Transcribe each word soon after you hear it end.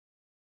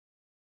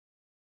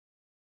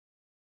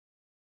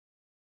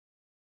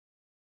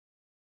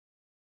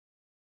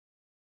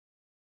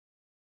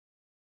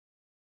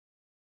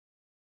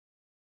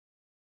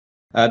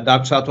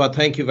Dr. Satwah,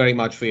 thank you very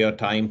much for your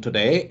time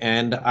today.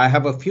 And I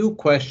have a few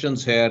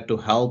questions here to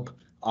help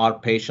our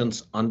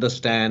patients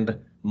understand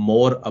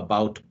more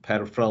about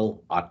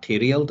peripheral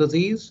arterial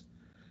disease.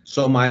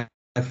 So, my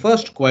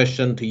first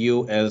question to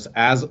you is,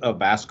 as a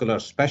vascular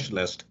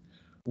specialist,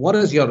 what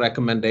is your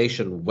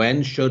recommendation?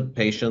 When should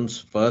patients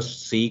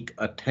first seek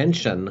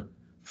attention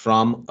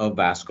from a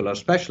vascular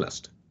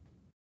specialist?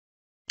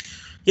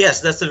 Yes,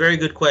 that's a very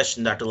good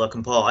question, Dr.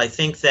 Luckenpaul. I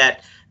think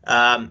that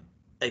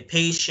a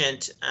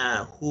patient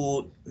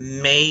who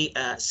may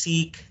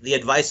seek the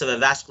advice of a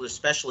vascular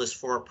specialist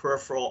for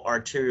peripheral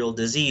arterial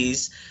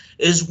disease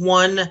is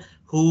one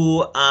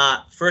who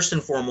first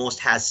and foremost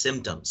has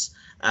symptoms.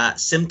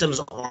 Symptoms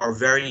are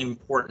very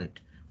important.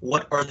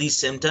 What are these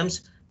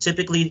symptoms?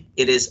 Typically,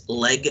 it is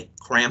leg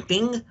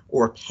cramping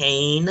or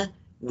pain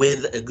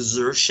with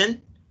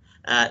exertion.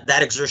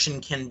 That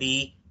exertion can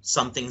be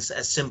something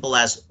as simple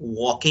as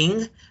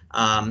walking.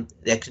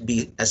 That could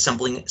be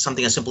something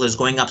as simple as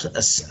going up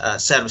a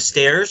set of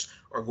stairs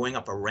or going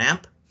up a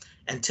ramp.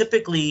 And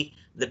typically,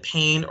 the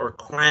pain or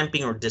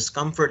cramping or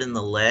discomfort in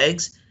the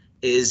legs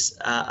is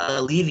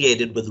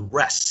alleviated with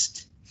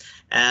rest.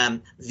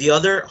 The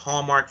other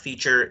hallmark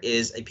feature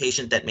is a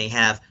patient that may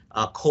have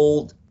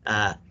cold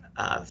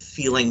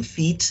feeling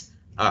feet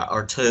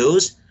or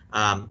toes,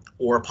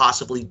 or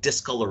possibly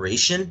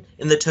discoloration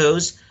in the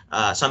toes.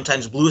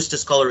 Sometimes bluish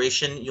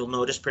discoloration, you'll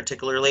notice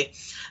particularly.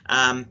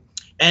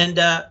 And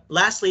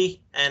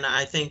lastly, and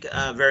I think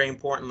very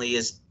importantly,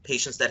 is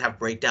patients that have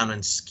breakdown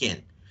in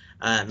skin.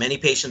 Many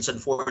patients,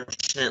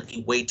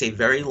 unfortunately, wait a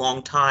very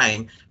long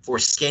time for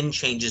skin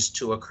changes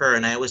to occur.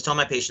 And I always tell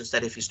my patients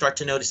that if you start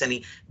to notice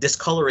any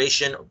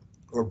discoloration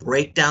or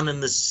breakdown in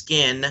the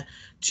skin,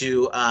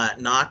 to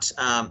not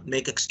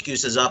make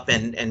excuses up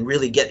and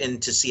really get in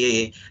to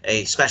see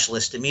a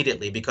specialist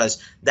immediately,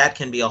 because that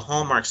can be a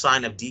hallmark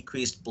sign of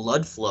decreased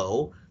blood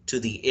flow to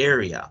the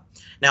area.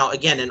 Now,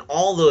 again, in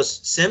all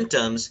those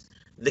symptoms,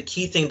 the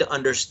key thing to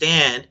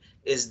understand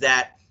is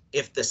that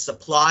if the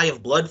supply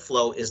of blood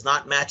flow is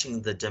not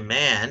matching the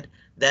demand,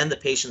 then the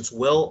patients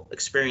will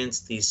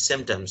experience these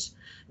symptoms.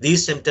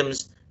 These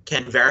symptoms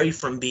can vary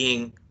from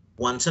being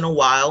once in a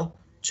while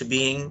to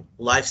being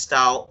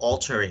lifestyle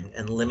altering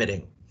and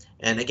limiting.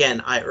 And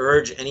again, I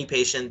urge any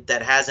patient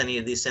that has any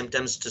of these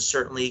symptoms to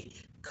certainly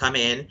come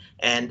in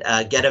and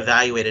get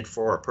evaluated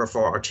for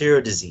peripheral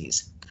arterial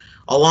disease.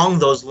 Along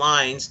those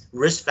lines,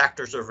 risk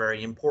factors are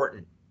very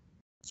important.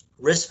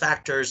 Risk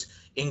factors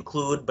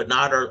include, but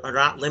are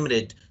not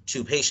limited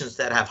to, patients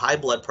that have high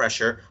blood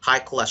pressure, high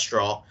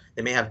cholesterol,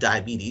 they may have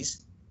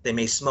diabetes, they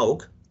may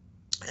smoke,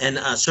 and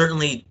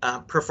certainly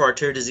peripheral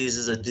arterial disease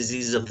is a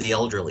disease of the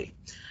elderly.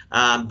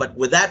 But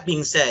with that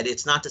being said,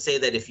 it's not to say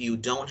that if you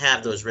don't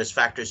have those risk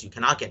factors, you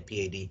cannot get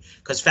PAD,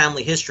 because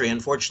family history,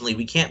 unfortunately,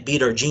 we can't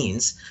beat our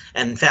genes,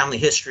 and family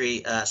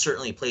history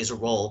certainly plays a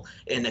role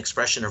in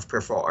expression of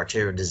peripheral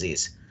arterial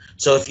disease.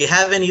 So if you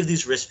have any of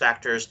these risk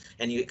factors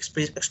and you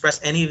express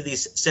any of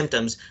these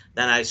symptoms,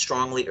 then I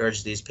strongly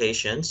urge these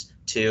patients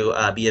to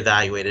be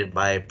evaluated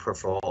by a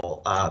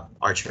peripheral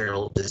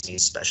arterial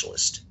disease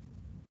specialist.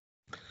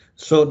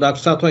 So, Dr.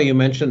 Satwah, you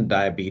mentioned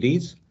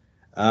diabetes.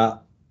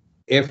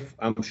 If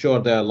I'm sure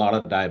there are a lot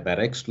of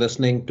diabetics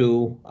listening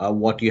to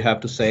what you have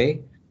to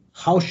say,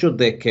 how should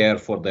they care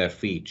for their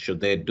feet? Should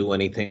they do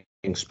anything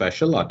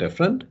special or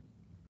different?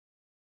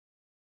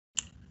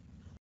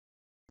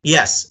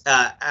 Yes.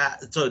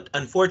 So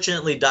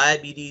unfortunately,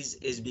 diabetes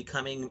is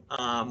becoming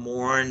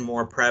more and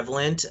more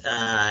prevalent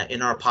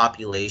in our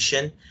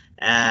population.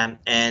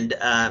 And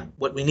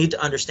what we need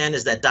to understand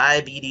is that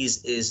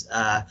diabetes is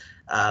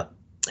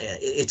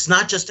it's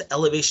not just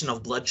elevation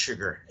of blood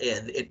sugar.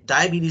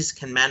 Diabetes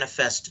can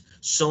manifest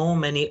so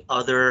many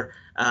other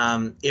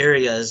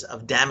areas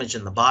of damage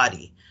in the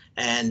body.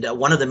 And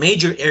one of the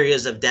major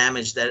areas of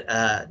damage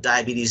that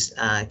diabetes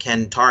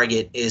can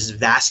target is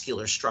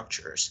vascular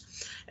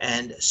structures.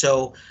 And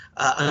so,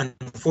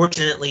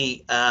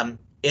 unfortunately,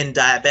 in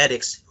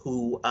diabetics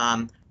who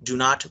do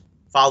not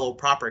follow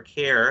proper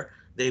care,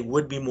 they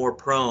would be more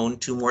prone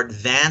to more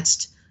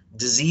advanced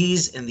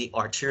disease in the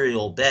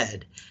arterial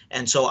bed.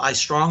 And so I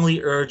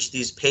strongly urge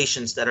these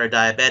patients that are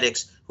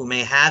diabetics who may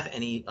have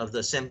any of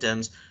the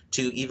symptoms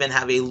to even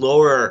have a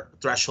lower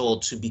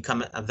threshold to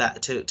become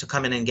to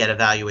come in and get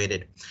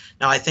evaluated.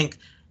 Now, I think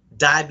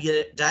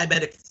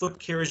diabetic foot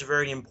care is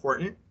very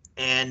important,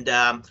 and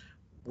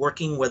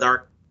working with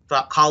our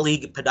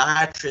colleague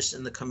podiatrists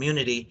in the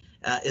community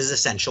is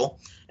essential.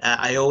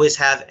 I always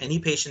have any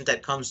patient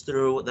that comes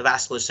through the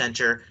vascular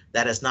center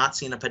that has not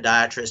seen a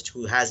podiatrist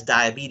who has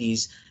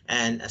diabetes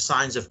and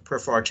signs of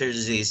peripheral arterial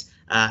disease,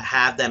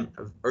 have them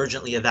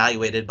urgently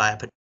evaluated by a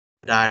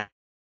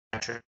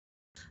podiatrist.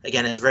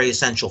 Again, it's very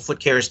essential. Foot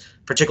care is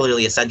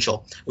particularly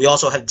essential. We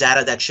also have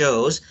data that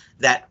shows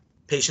that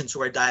patients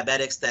who are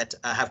diabetics that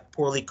have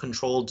poorly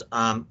controlled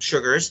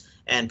sugars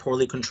and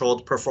poorly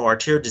controlled peripheral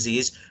arterial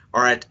disease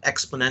are at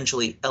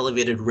exponentially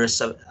elevated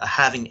risks of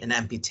having an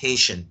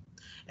amputation.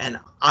 And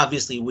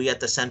obviously, we at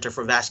the Center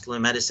for Vascular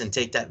Medicine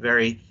take that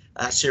very,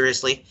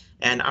 seriously,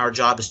 and our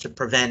job is to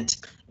prevent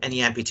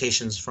any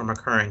amputations from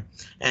occurring.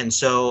 And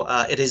so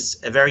it is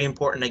very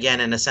important,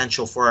 again, and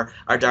essential for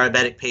our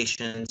diabetic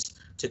patients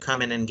to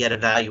come in and get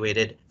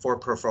evaluated for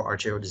peripheral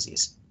arterial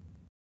disease.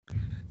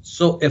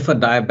 So if a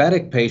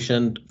diabetic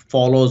patient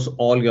follows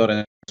all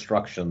your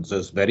instructions,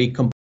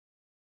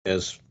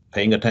 is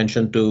paying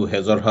attention to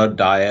his or her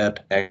diet,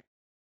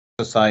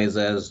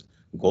 exercises,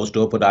 goes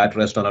to a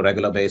podiatrist on a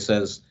regular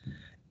basis,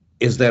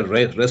 is their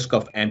risk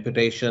of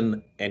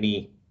amputation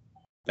any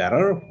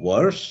better,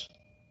 worse?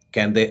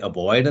 Can they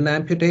avoid an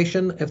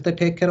amputation if they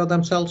take care of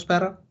themselves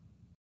better?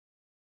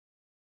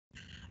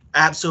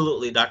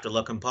 Absolutely, Dr.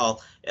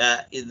 Lokenpal.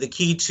 The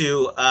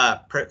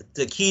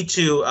key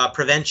to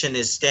prevention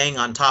is staying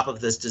on top of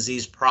this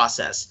disease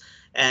process.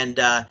 And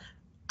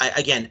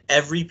again,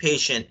 every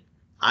patient,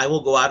 I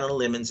will go out on a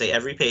limb and say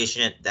every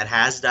patient that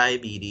has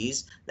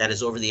diabetes that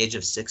is over the age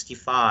of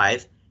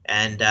 65,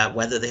 and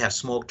whether they have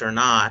smoked or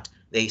not,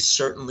 they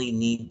certainly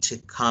need to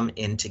come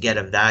in to get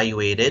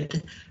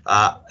evaluated,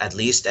 at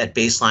least at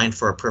baseline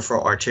for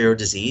peripheral arterial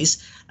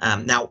disease.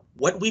 Now,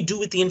 what we do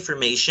with the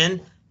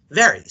information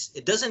varies.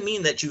 It doesn't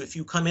mean that if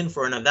you come in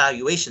for an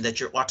evaluation that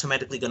you're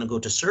automatically going to go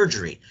to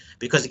surgery,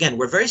 because again,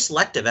 we're very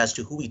selective as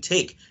to who we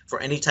take for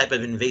any type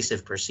of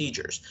invasive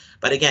procedures.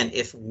 But again,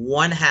 if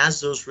one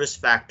has those risk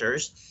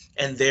factors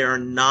and they're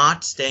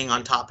not staying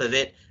on top of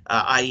it,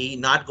 i.e.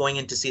 not going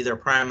in to see their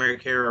primary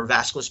care or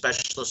vascular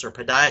specialist or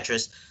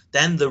podiatrist,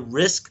 then the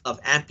risk of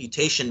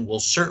amputation will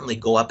certainly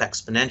go up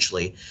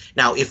exponentially.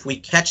 Now, if we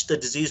catch the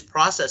disease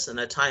process in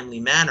a timely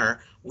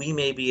manner, we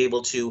may be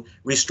able to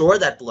restore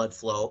that blood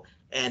flow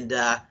and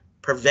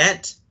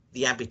prevent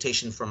the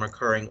amputation from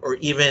occurring, or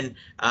even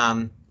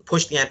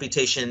push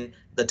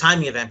the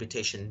timing of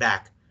amputation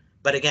back.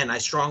 But again, I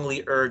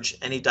strongly urge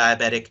any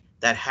diabetic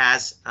that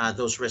has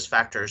those risk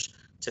factors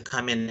to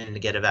come in and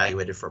get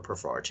evaluated for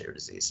peripheral arterial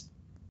disease.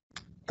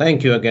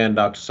 Thank you again,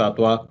 Dr.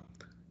 Satwah.